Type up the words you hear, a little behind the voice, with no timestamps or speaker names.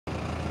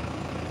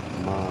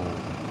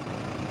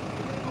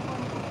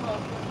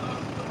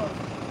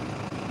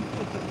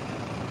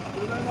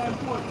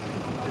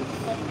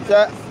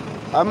So,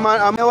 I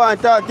want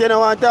to talk to you, I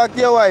want to talk to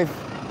your wife.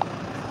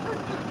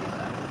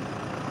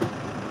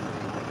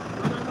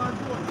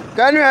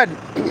 Conrad.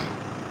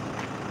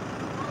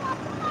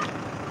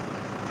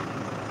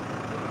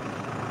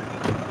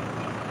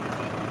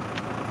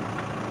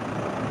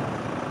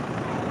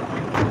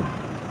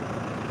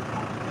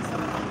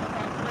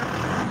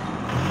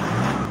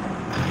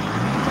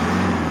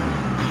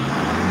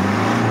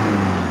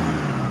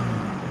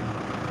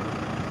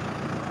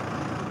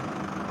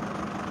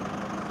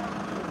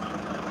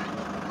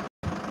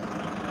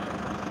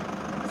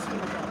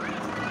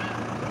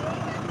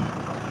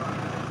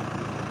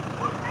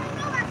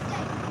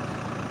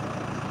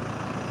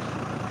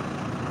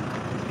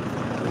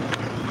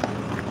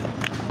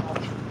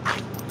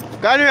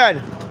 Conrad,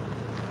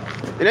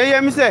 you don't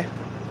hear me say?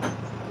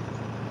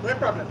 No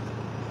problem.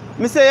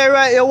 Me say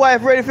your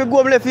wife ready for go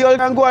home left you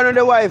and go on with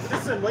the wife.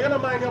 Listen, when you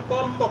don't mind your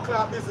bumbo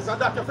clock business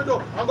and that you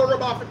do, I'm going to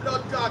rub off the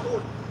blood clot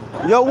out.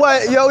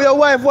 Your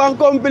wife want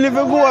company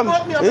for go home.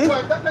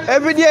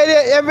 Every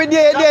day,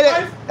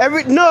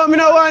 no, me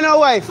no want no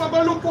wife. So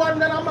go look one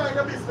then I mind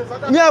your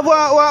business. Me have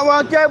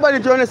one care about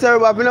it to necessary,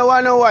 but me no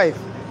want no wife.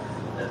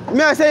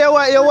 Me I say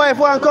your wife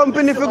want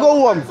company for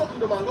go home.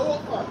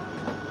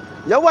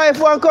 Your wife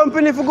want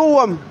company for go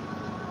home.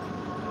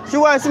 She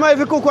wants somebody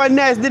to cook one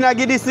nice dinner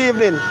this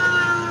evening.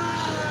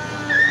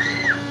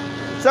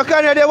 So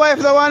can you the wife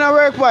don't want to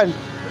work one?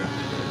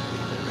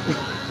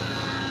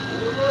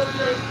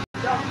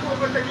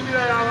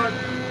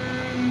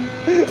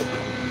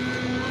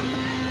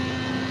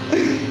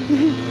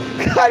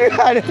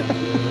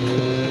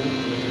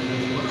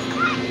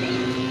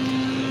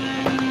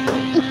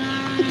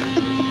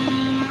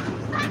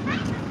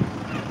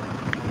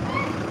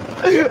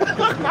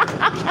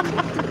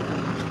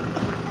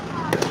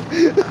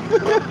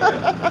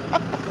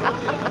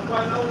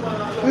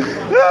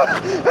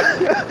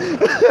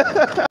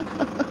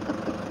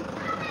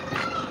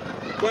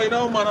 Boy,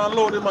 now man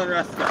alone, the man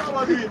rasta.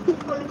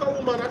 Look at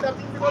woman, and that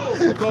thing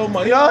look at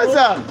woman. Yo,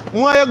 sir,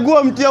 why you go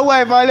home to your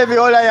wife and leave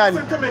you all iron?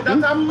 Listen to me,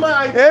 that's a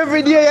mine.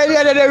 Every day you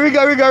hear the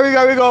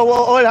rigger,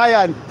 all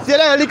iron. See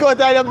that you lick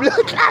out of the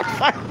blood clot.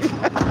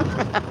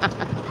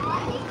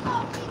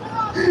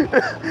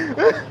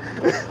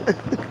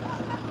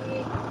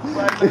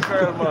 Find the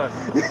girl, man.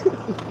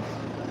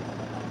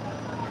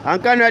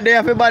 And Conrad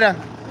there for bother.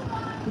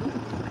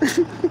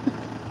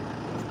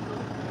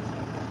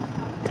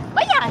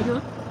 Where are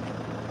you?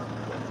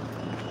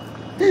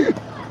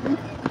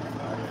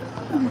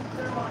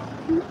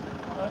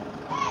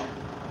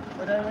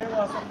 But then when you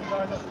want something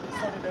going up to the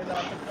study, they're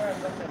not confirmed,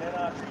 they're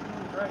not treating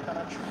you right, and I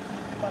treat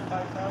you one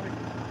time now with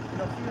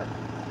no fear.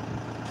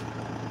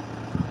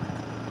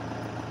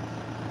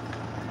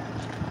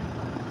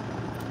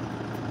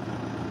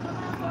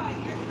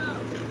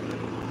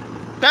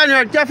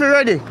 Conrad, coffee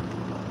ready.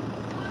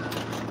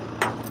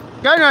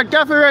 Conrad,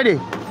 coffee ready.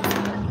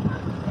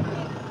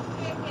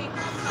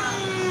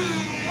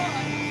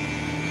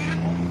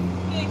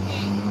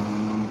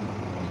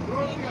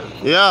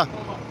 Yeah.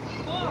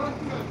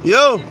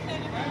 Yo.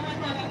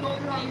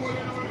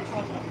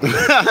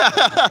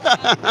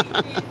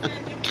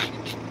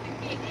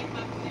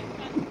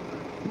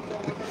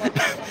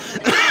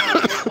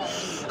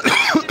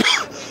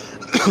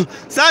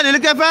 Sonny,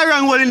 look at if I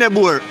rang one in the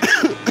board.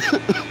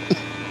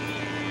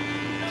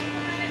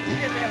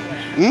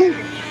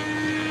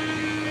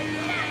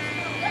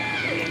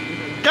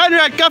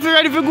 Conrad, coffee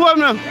ready for go home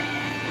now? No,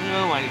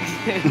 man.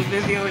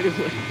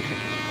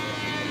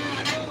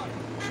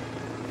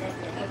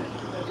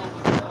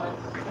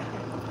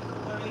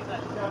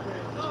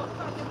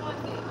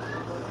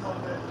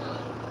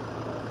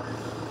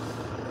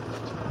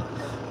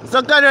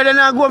 So Conrad, they're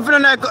not going for the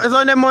night, it's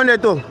on the Monday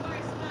too.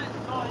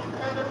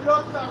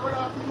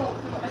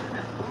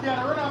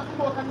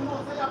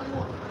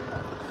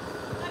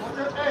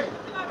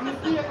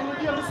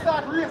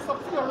 Start race up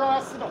to your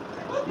ass, you know.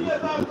 You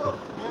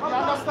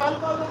understand?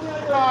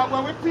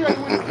 When we play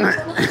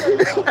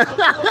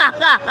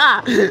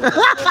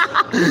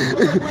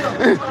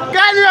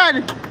Conrad,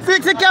 fix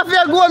the cafe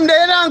and go home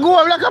there, you don't go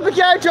home, lock up the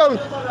car trunk.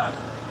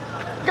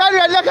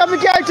 Conrad, lock up the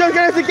car trunk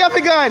and see the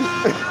cafe gone.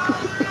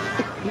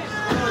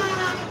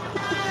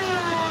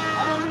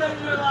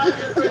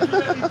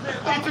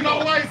 It's not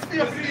why it's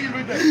still deal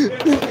with them.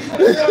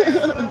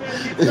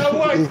 It's not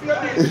why it's still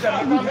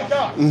deal with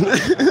them.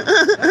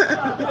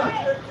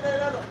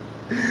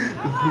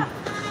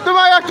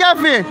 Tomorrow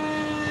cafe.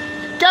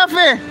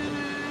 Cafe.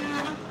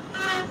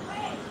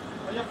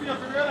 You feel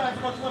to realize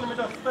how much money we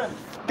just spent.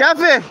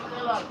 Cafe.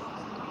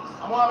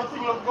 I want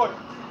everything look good.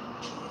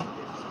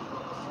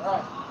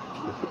 Alright.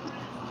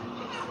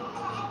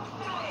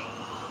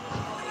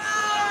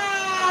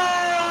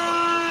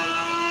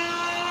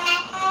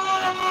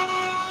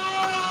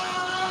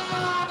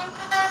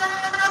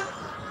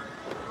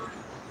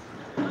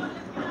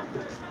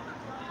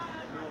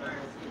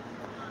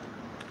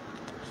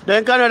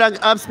 Then Canada,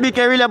 I'm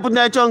speaking really put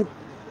that chunk.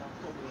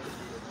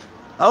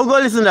 How go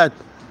listen that?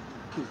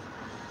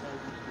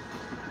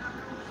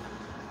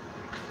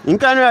 In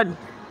Conrad?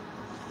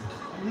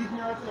 You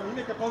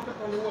make a contact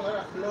on the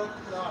wall, blood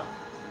clot.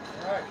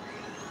 Alright.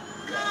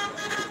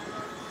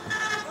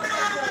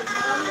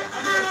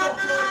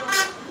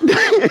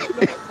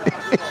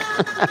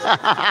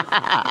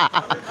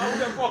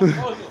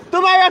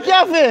 Tomorrow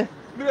cafe.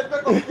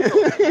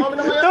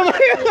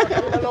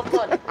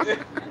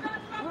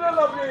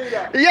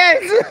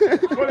 Yes.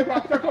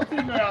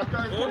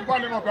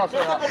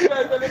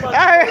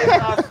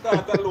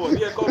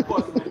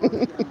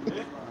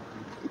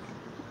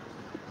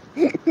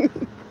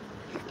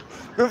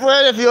 Before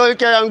you leave your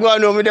car and go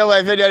home with your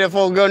wife, you have to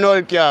go on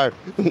old car.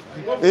 You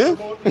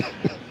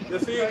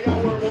see, you're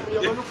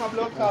going to come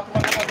blood clot.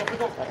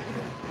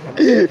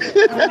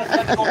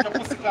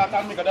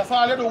 That's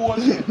all you do.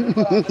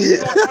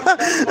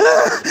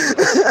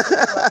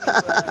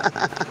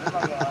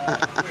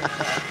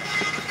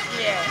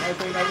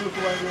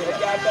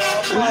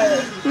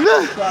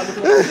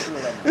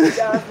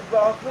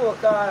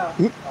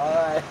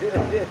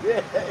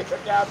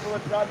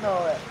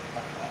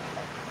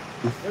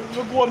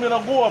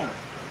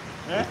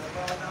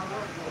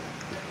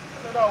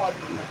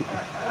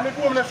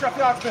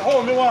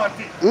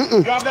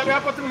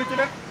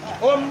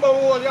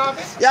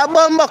 You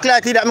bumbo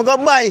clot that, I go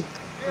buy.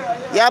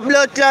 You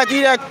blood clot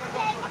that.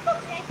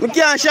 I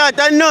can't shot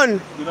and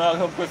none. You know, I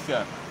have a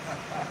question.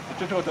 You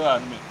take out the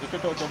hand, you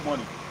take out the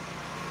money.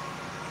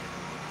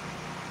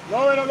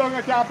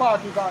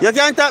 You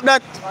can't tap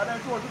that.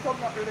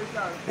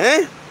 Eh?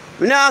 I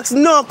don't ask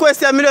no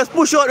question, I just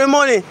push out the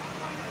money.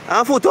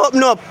 And foot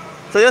open up.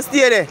 So you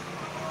stay there.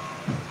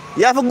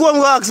 You have to go and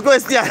go ask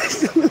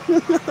questions.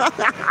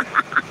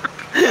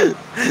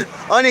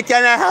 Only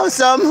can I have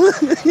some? Oh,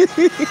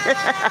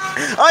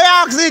 you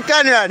ask me,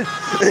 Conrad.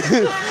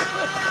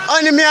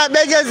 Only me I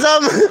beg you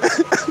some.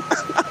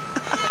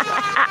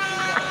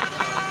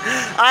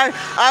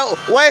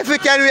 Wifey,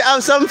 can we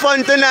have some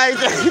fun tonight?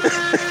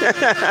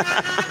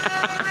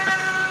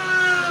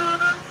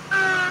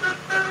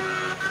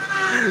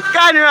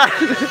 Conrad!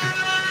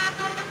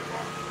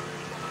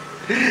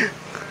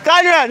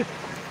 Conrad!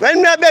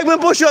 When I beg me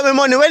push up my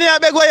money, when you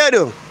beg what you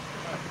do?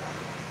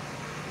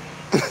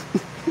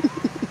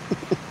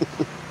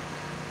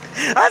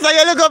 I saw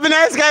you look up in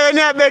the sky when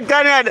you beg,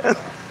 Conrad.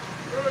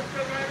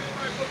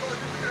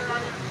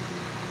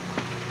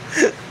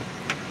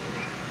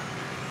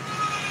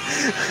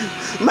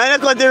 Mine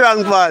cut the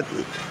wrong part.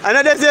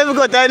 Another say we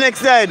go to the next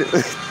side.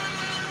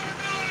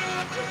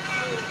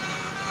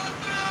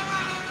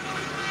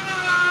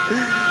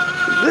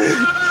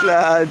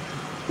 Lad.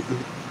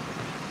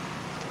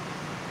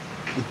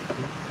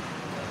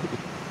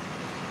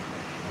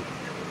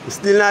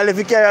 Still not if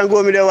you carry and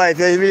go with the wife.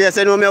 You really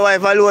send home my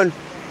wife alone.